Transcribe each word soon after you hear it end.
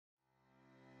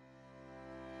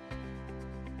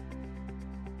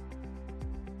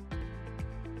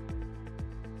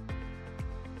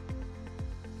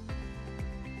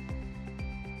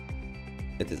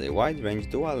It is a wide-range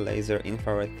dual laser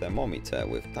infrared thermometer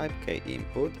with Type K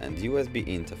input and USB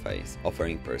interface,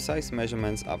 offering precise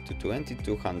measurements up to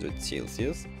 2200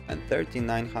 Celsius and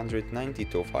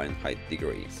 3992 Fahrenheit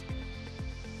degrees.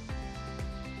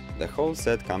 The whole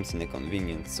set comes in a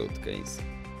convenient suitcase.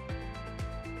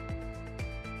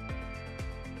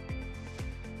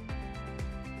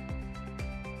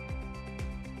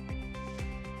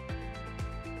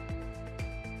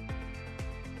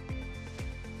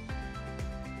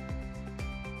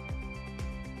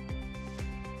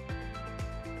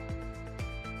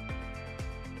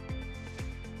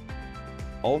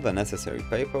 All the necessary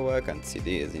paperwork and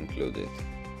CD is included.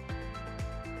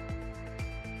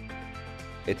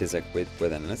 It is equipped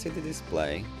with an LCD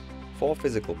display, 4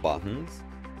 physical buttons,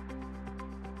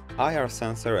 IR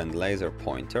sensor and laser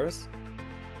pointers,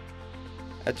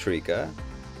 a trigger,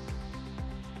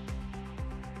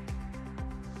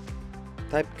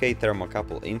 Type K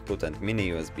thermocouple input and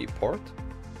mini USB port,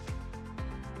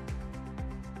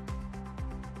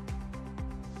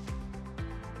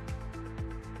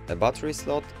 a battery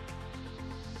slot,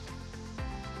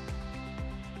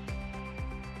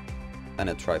 and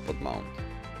a tripod mount.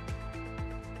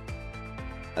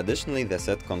 Additionally, the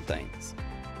set contains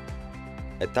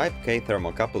a Type K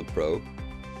thermocouple probe,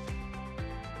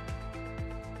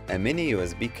 a mini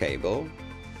USB cable,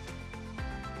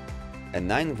 a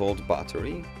 9-volt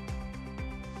battery,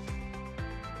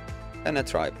 and a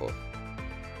tripod.